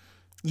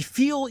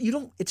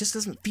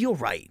doesn't feel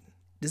right.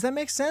 Does that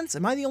make sense?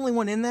 Am I the only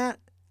one in that?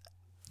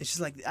 It's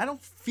just like, I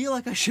don't feel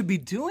like I should be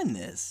doing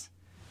this.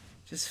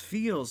 Just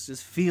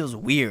feels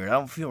weird. I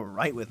don't feel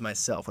right with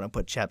myself when I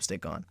put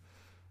chapstick on.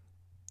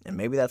 And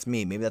maybe that's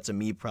me. Maybe that's a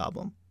me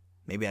problem.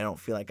 Maybe I don't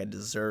feel like I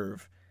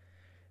deserve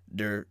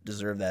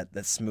that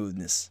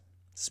smoothness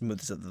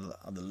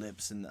of the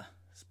lips and the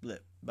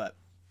split. But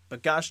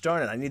gosh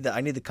darn it,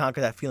 I need to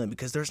conquer that feeling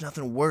because there's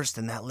nothing worse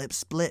than that lip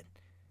split.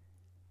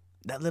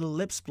 That little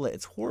lip split,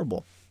 it's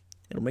horrible.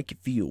 It'll make you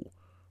feel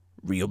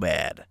real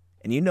bad,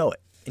 and you know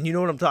it, and you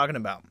know what I'm talking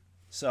about.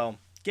 So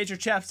get your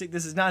chapstick.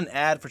 This is not an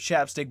ad for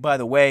chapstick, by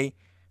the way.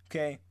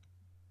 Okay,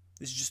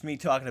 this is just me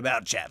talking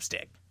about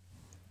chapstick,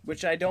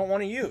 which I don't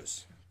want to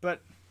use,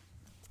 but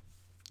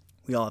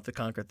we all have to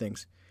conquer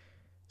things.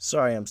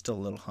 Sorry, I'm still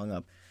a little hung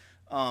up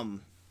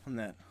on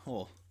that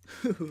whole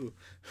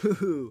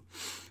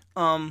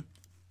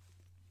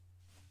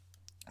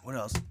what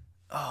else?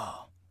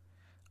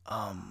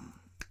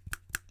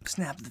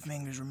 Snap the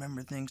fingers,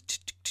 remember things.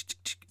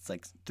 It's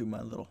like through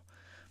my little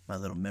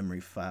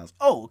memory files.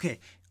 Oh, okay.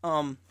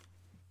 I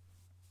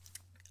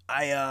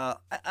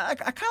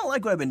kind of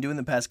like what I've been doing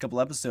the past couple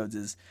episodes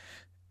is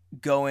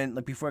going,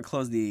 like, before I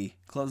closing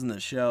the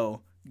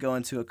show, go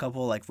into a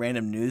couple like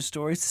random news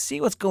stories to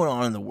see what's going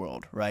on in the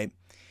world, right?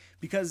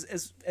 Because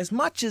as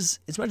much as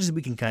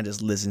we can kind of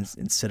just listen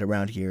and sit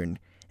around here and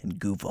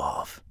goof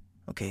off,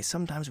 okay,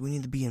 sometimes we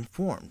need to be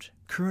informed.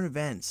 Current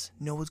events,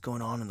 know what's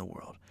going on in the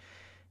world.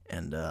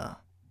 And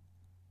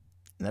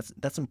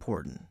that's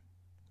important.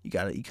 You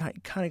kind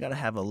of gotta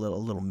have a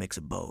little mix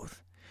of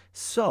both.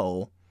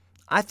 So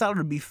I thought it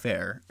would be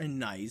fair and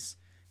nice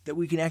that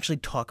we can actually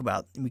talk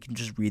about, and we can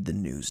just read the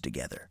news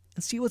together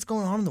and see what's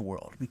going on in the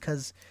world,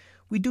 because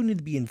we do need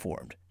to be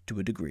informed to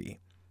a degree.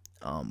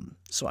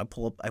 So I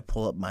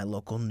pull up my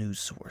local news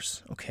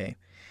source, okay,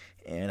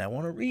 and I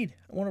want to read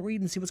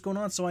and see what's going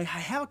on. So I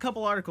have a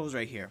couple articles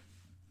right here,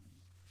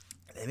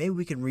 and maybe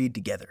we can read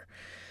together.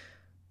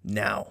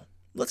 Now,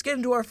 let's get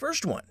into our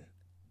first one.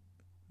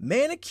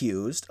 Man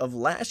accused of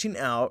lashing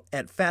out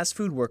at fast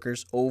food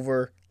workers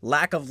over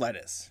lack of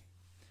lettuce.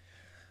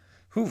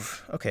 Whew,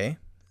 okay.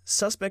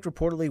 Suspect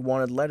reportedly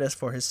wanted lettuce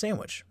for his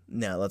sandwich.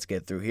 Now, let's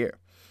get through here.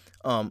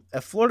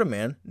 A Florida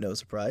man, no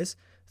surprise,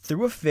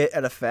 threw a fit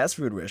at a fast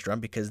food restaurant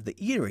because the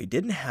eatery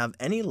didn't have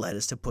any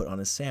lettuce to put on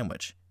his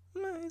sandwich.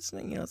 It's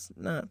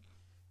not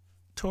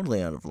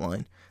totally out of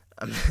line.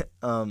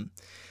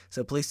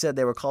 So police said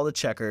they were called to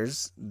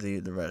Checkers,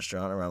 the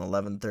restaurant, around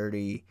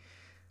 11:30.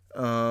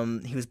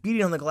 He was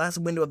beating on the glass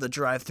window of the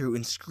drive-thru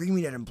and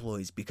screaming at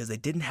employees because they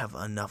didn't have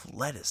enough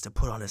lettuce to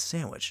put on his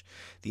sandwich.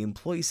 The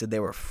employees said they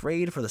were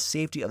afraid for the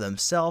safety of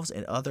themselves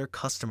and other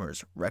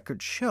customers.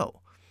 Records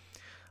show.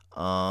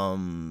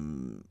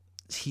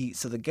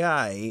 So the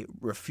guy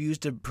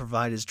refused to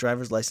provide his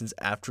driver's license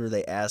after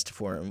they asked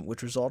for him,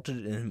 which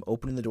resulted in him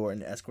opening the door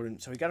and escorting him.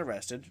 So he got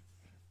arrested.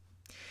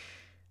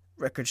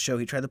 Records show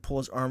he tried to pull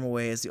his arm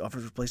away as the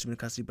officers placed him in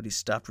custody, but he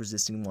stopped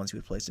resisting once he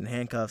was placed in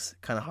handcuffs.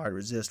 Kind of hard to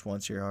resist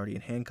once you're already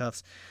in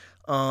handcuffs.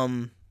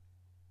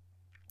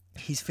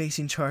 He's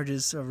facing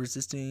charges of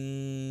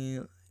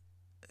resisting.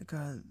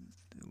 God,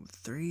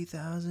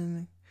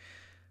 3,000.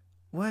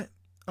 What?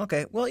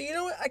 Okay. Well, you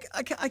know what?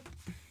 I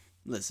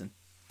listen.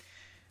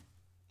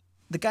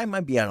 The guy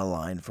might be out of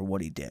line for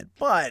what he did,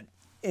 but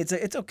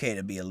it's okay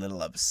to be a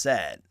little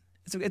upset.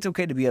 It's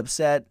okay to be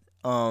upset.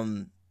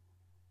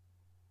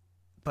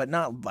 But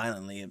not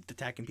violently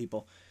attacking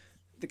people.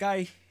 The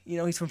guy,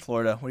 he's from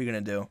Florida. What are you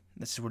going to do?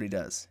 That's just what he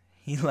does.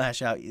 He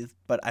lash out.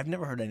 But I've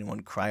never heard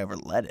anyone cry over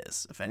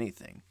lettuce, if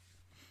anything.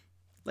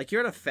 Like,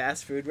 you're at a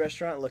fast food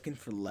restaurant looking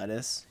for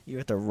lettuce. You're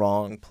at the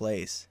wrong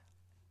place.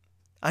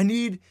 I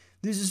need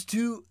a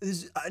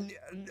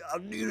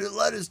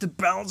lettuce to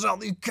balance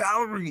out these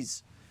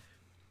calories.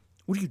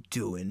 What are you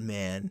doing,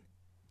 man?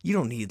 You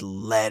don't need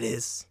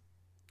lettuce.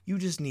 You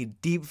just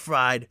need deep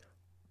fried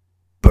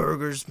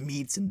burgers,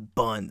 meats, and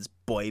buns,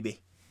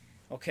 baby.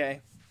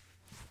 Okay?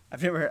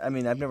 I've never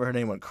heard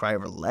anyone cry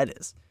over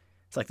lettuce.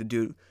 It's like the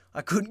dude,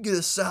 I couldn't get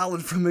a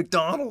salad from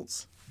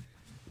McDonald's.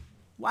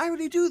 Why would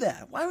he do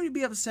that? Why would he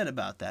be upset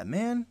about that,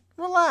 man?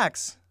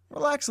 Relax.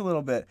 Relax a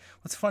little bit.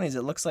 What's funny is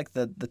it looks like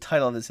the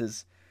title of this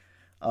is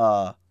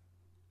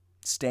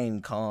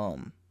Staying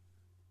Calm,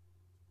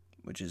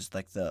 which is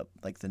like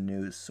the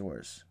news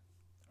source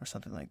or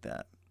something like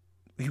that.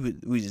 He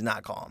was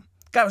not calm.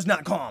 Guy was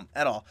not calm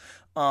at all.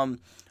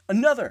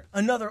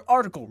 Another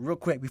article real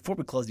quick before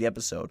we close the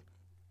episode.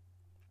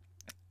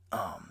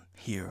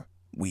 Here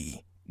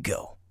we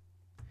go.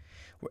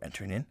 We're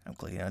entering in. I'm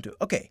clicking onto it.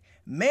 Okay.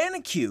 Man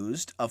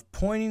accused of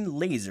pointing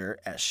laser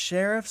at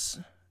sheriff's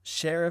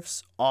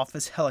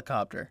office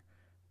helicopter.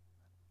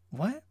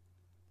 What?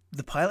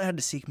 The pilot had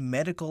to seek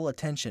medical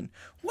attention.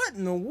 What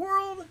in the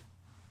world?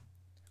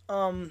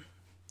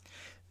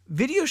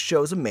 Video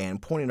shows a man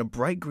pointing a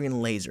bright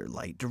green laser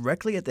light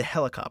directly at the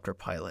helicopter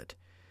pilot.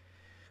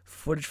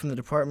 Footage from the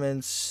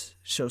department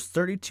shows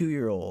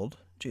 32-year-old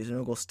Jason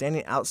Ogle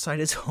standing outside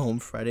his home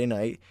Friday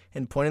night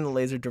and pointing the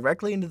laser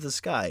directly into the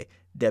sky,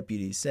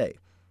 deputies say.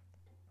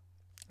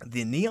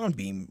 The neon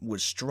beam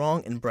was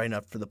strong and bright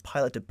enough for the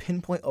pilot to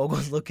pinpoint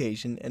Ogle's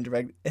location and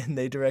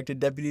they directed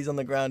deputies on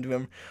the ground to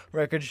him,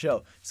 records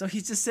show. So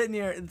he's just sitting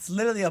here. It's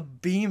literally a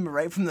beam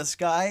right from the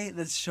sky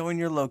that's showing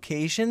your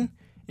location.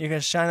 You're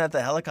going to shine at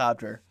the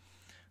helicopter.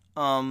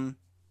 What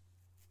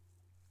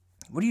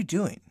are you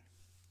doing?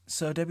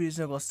 So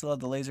Deputy Ogle still had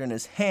the laser in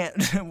his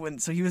hand.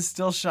 So he was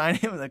still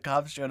shining when the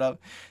cops showed up.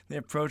 They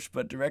approached,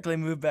 but directly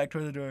moved back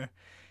toward the door.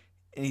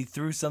 And he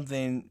threw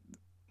something.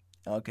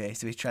 Okay,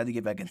 so he tried to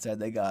get back inside.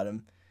 They got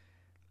him.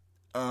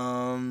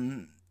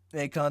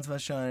 They constantly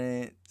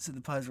shining. So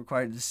the pilot was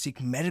required to seek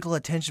medical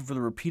attention for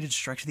the repeated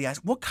strikes to the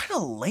eyes. What kind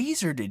of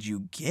laser did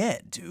you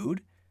get,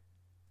 dude?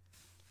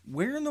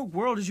 Where in the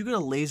world did you get a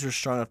laser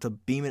strong enough to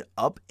beam it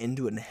up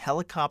into a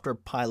helicopter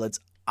pilot's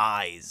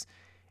eyes?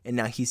 And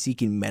now he's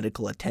seeking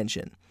medical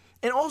attention.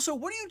 And also,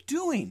 what are you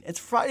doing? It's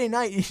Friday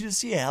night. You just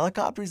see a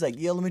helicopter. He's like,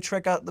 yeah, let me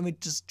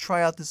just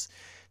try out this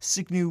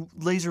sick new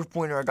laser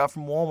pointer I got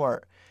from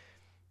Walmart.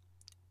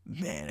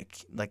 Man,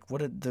 like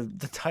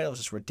the title is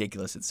just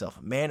ridiculous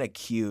itself. Man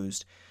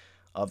accused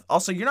of.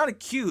 Also, you're not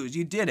accused.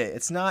 You did it.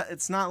 It's not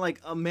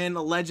like a man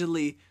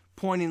allegedly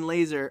pointing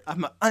laser.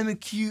 I'm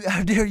accused.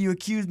 How dare you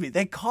accuse me?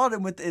 They caught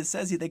him with. It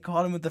says they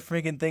caught him with the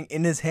freaking thing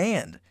in his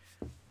hand.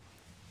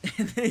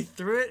 And then he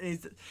threw it, and he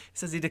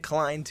says he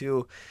declined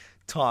to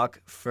talk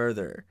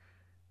further.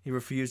 He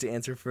refused to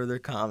answer further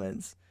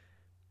comments.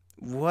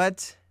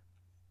 What?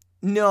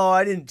 No,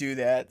 I didn't do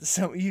that.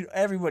 So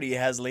everybody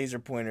has laser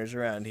pointers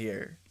around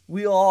here.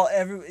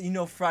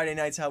 Friday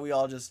nights how we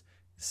all just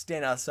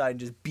stand outside and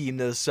just beam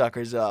those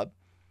suckers up.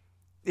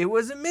 It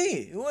wasn't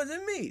me. It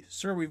wasn't me,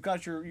 sir. You've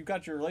got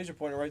your laser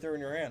pointer right there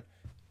in your hand.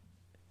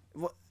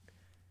 What?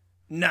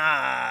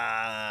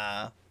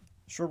 Nah,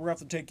 sir. We're gonna have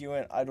to take you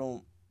in. I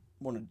don't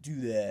want to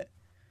do that.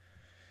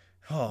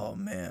 Oh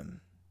man,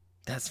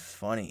 that's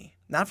funny.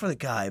 Not for the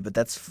guy, but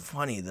that's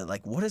funny. That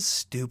like, what a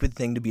stupid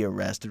thing to be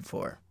arrested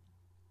for.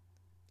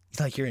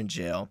 Like you're in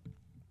jail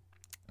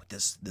with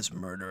this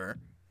murderer.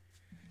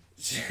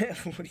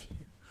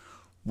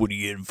 What are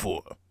you in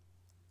for?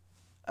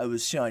 I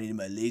was shining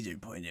my laser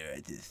pointer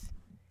at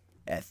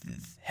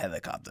this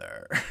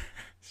helicopter.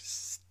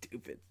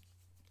 Stupid.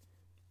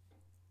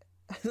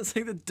 It's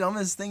like the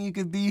dumbest thing you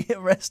could be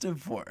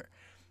arrested for.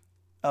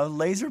 A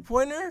laser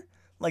pointer?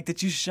 Like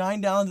that you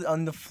shine down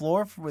on the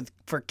floor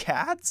for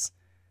cats?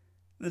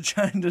 They're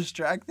trying to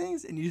distract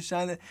things, and you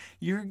shine it.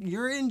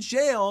 You're in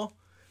jail,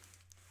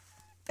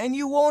 and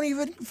you won't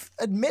even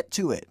admit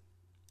to it.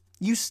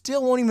 You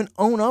still won't even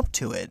own up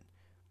to it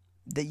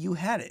that you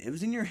had it. It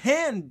was in your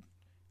hand.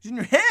 It was in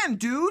your hand,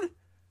 dude.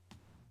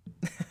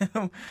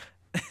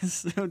 It's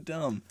so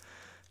dumb.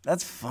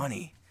 That's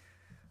funny.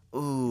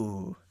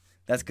 Ooh,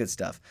 that's good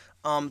stuff.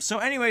 So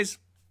anyways,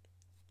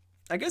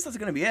 I guess that's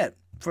gonna be it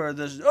for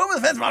this Over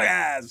the Fence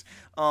podcast.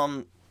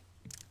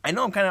 I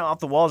know I'm kind of off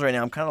the walls right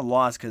now. I'm kind of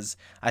lost because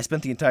I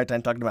spent the entire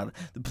time talking about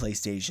the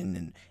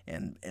PlayStation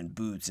and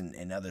boots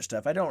and other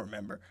stuff. I don't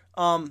remember.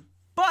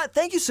 But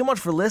thank you so much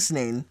for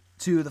listening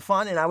to the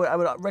fun, and I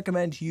would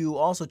recommend you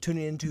also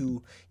tuning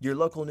into your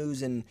local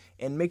news and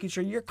making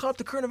sure you're caught up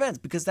to current events,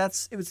 because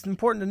it's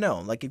important to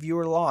know. Like if you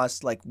were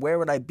lost, like where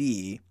would I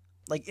be?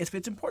 Like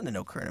it's important to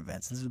know current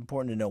events. It's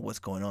important to know what's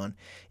going on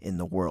in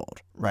the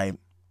world, right?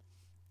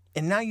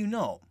 And now you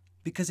know,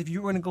 because if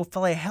you were going to go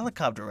fly a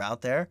helicopter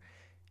out there,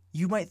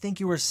 you might think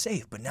you were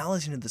safe, but now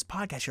listening to this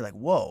podcast, you're like,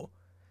 whoa,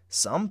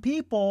 some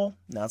people,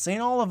 not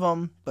saying all of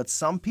them, but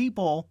some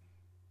people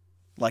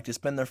like to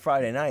spend their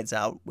Friday nights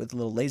out with a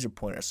little laser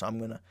pointer. So I'm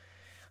gonna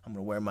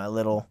wear my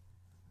little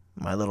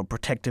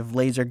protective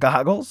laser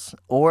goggles,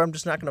 or I'm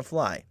just not gonna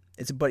fly.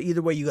 But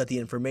either way, you got the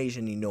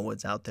information, you know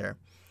what's out there.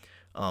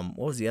 What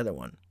was the other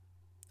one?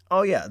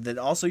 Oh yeah, that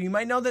also you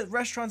might know that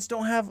restaurants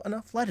don't have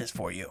enough lettuce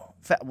for you.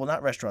 Well,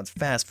 not restaurants,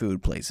 fast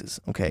food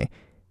places. Okay,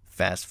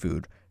 fast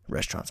food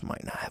restaurants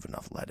might not have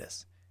enough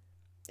lettuce.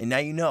 And now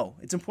you know.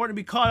 It's important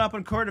to be caught up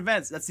on current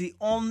events. That's the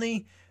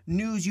only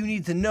news you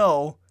need to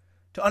know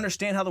to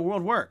understand how the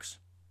world works.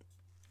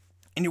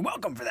 And you're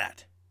welcome for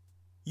that.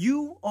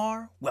 You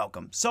are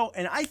welcome. So,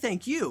 and I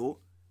thank you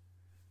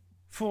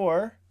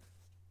and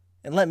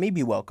let me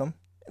be welcome,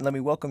 and let me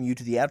welcome you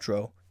to the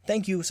outro.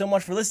 Thank you so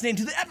much for listening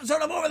to the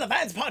episode of Over the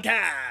Fence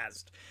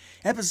podcast.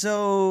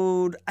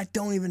 Episode, I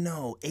don't even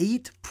know,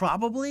 8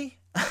 probably?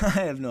 I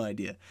have no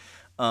idea.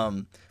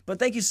 But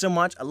thank you so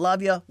much. I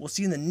love you. We'll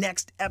see you in the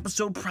next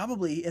episode,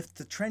 probably if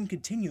the trend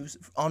continues,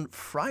 on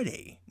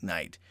Friday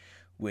night,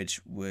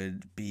 which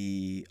would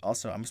be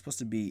also, I'm supposed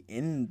to be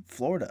in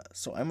Florida,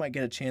 so I might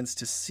get a chance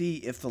to see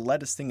if the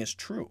lettuce thing is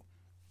true.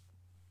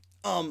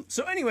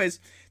 So anyways,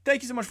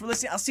 thank you so much for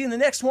listening. I'll see you in the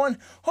next one.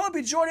 Hope you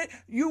enjoyed it.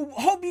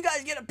 Hope you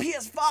guys get a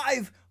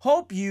PS5.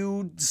 Hope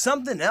you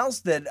something else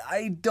that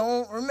I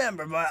don't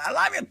remember, but I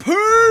love you.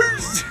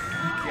 Peace.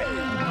 Okay.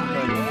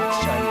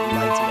 Shiny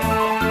lights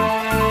again.